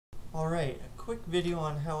Alright, a quick video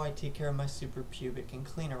on how I take care of my suprapubic and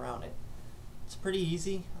clean around it. It's pretty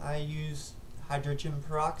easy. I use hydrogen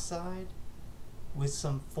peroxide with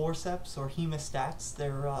some forceps or hemostats.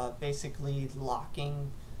 They're basically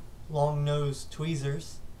locking long-nosed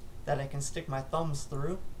tweezers that I can stick my thumbs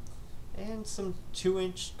through, and some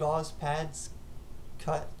 2-inch gauze pads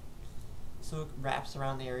cut so it wraps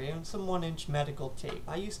around the area, and some 1-inch medical tape.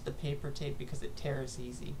 I use the paper tape because it tears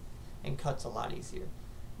easy and cuts a lot easier.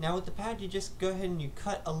 Now with the pad, you just go ahead and you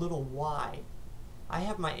cut a little Y. I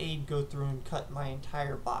have my aide go through and cut my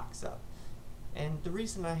entire box up. And the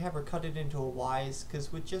reason I have her cut it into a Y is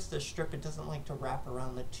because with just a strip, it doesn't like to wrap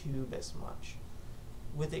around the tube as much.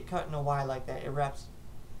 With it cut in a Y like that, it wraps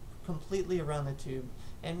completely around the tube.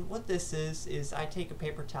 And what this is I take a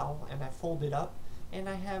paper towel and I fold it up, and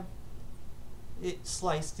I have it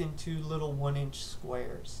sliced into little 1-inch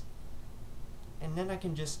squares. And then I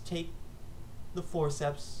can just take the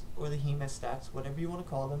forceps or the hemostats, whatever you want to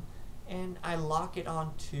call them, and I lock it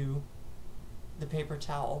onto the paper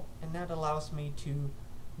towel, and that allows me to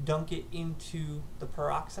dunk it into the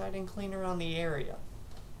peroxide and clean around the area.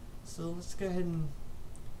 So let's go ahead and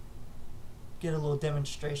get a little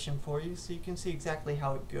demonstration for you so you can see exactly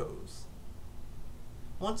how it goes.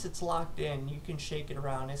 Once it's locked in, you can shake it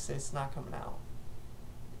around. It's not coming out.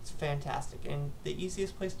 It's fantastic, and the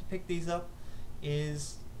easiest place to pick these up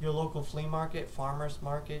is your local flea market, farmer's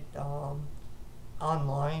market,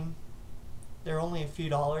 online. They're only a few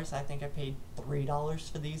dollars. I think I paid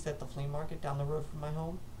 $3 for these at the flea market down the road from my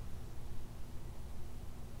home.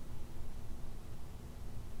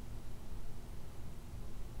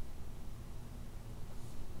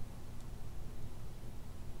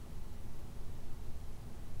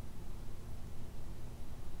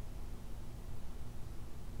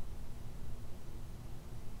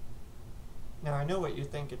 Now I know what you're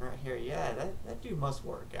thinking right here. Yeah, that dude must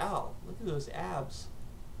work out. Look at those abs.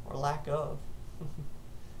 Or lack of.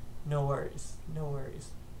 No worries. No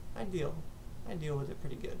worries. I deal with it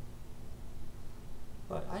pretty good.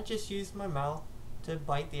 But I just use my mouth to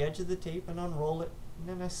bite the edge of the tape and unroll it. And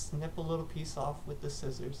then I snip a little piece off with the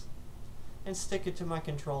scissors. And stick it to my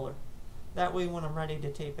controller. That way when I'm ready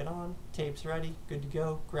to tape it on, tape's ready, good to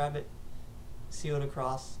go, grab it, seal it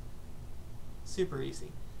across. Super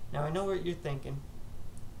easy. Now I know what you're thinking.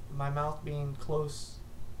 My mouth being close,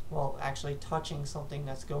 well, actually touching something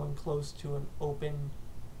that's going close to an open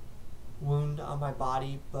wound on my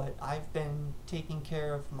body, but I've been taking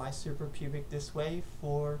care of my suprapubic this way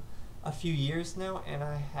for a few years now, and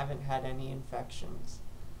I haven't had any infections.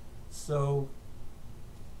 So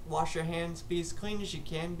wash your hands, be as clean as you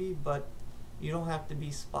can be, but you don't have to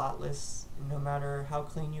be spotless. No matter how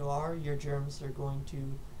clean you are, your germs are going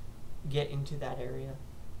to get into that area.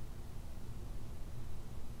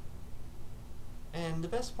 And the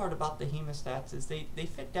best part about the hemostats is they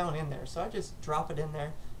fit down in there. So I just drop it in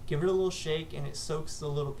there, give it a little shake, and it soaks the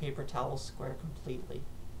little paper towel square completely.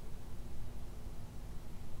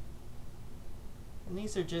 And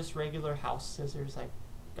these are just regular house scissors I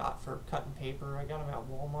got for cutting paper. I got them at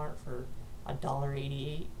Walmart for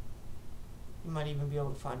 $1.88. You might even be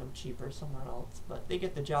able to find them cheaper somewhere else, but they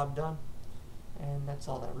get the job done, and that's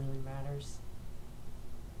all that really matters.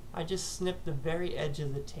 I just snip the very edge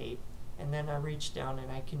of the tape, and then I reach down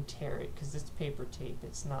and I can tear it because it's paper tape.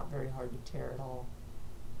 It's not very hard to tear at all.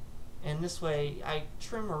 And this way I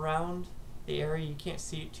trim around the area. You can't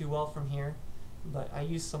see it too well from here, but I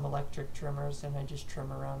use some electric trimmers and I just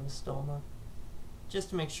trim around the stoma just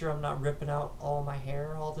to make sure I'm not ripping out all my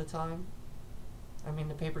hair all the time. I mean,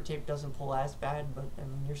 the paper tape doesn't pull as bad, but I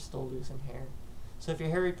mean, you're still losing hair. So if you're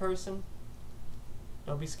a hairy person,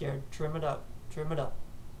 don't be scared. Trim it up. Trim it up.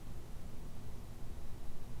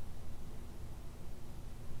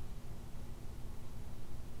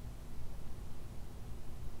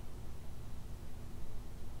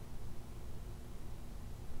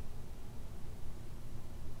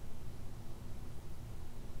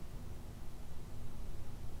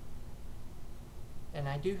 And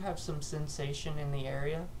I do have some sensation in the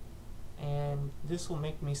area, and this will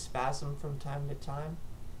make me spasm from time to time,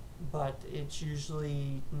 but it's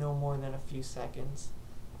usually no more than a few seconds.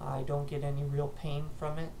 I don't get any real pain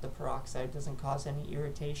from it. The peroxide doesn't cause any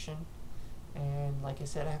irritation, and like I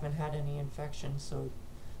said, I haven't had any infections, so it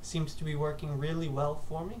seems to be working really well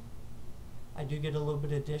for me. I do get a little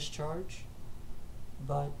bit of discharge,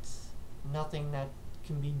 but nothing that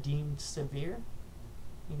can be deemed severe.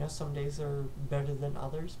 You know, some days are better than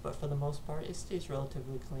others, but for the most part, it stays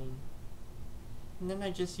relatively clean. And then I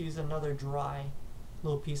just use another dry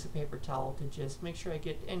little piece of paper towel to just make sure I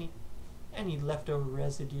get any leftover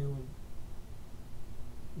residue and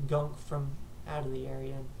gunk from out of the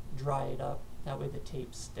area, and dry it up. That way the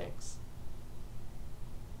tape sticks.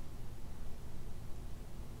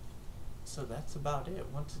 So that's about it.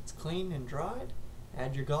 Once it's clean and dried,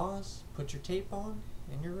 add your gauze, put your tape on,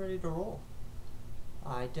 and you're ready to roll.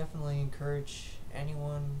 I definitely encourage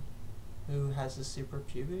anyone who has a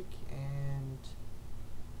suprapubic and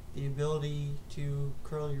the ability to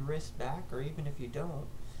curl your wrist back, or even if you don't,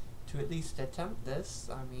 to at least attempt this.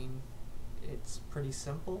 I mean, it's pretty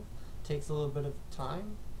simple. Takes a little bit of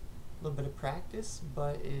time, a little bit of practice,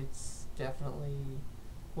 but it's definitely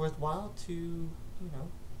worthwhile to, you know,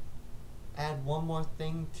 add one more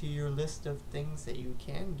thing to your list of things that you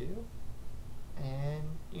can do,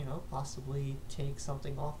 and, you know, possibly take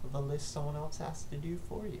something off of a list someone else has to do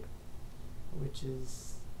for you, which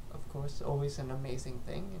is, of course, always an amazing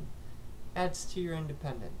thing and adds to your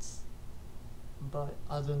independence. But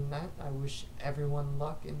other than that, I wish everyone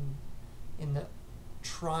luck in the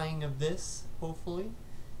trying of this, hopefully.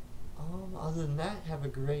 Other than that, have a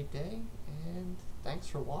great day, and thanks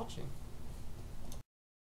for watching.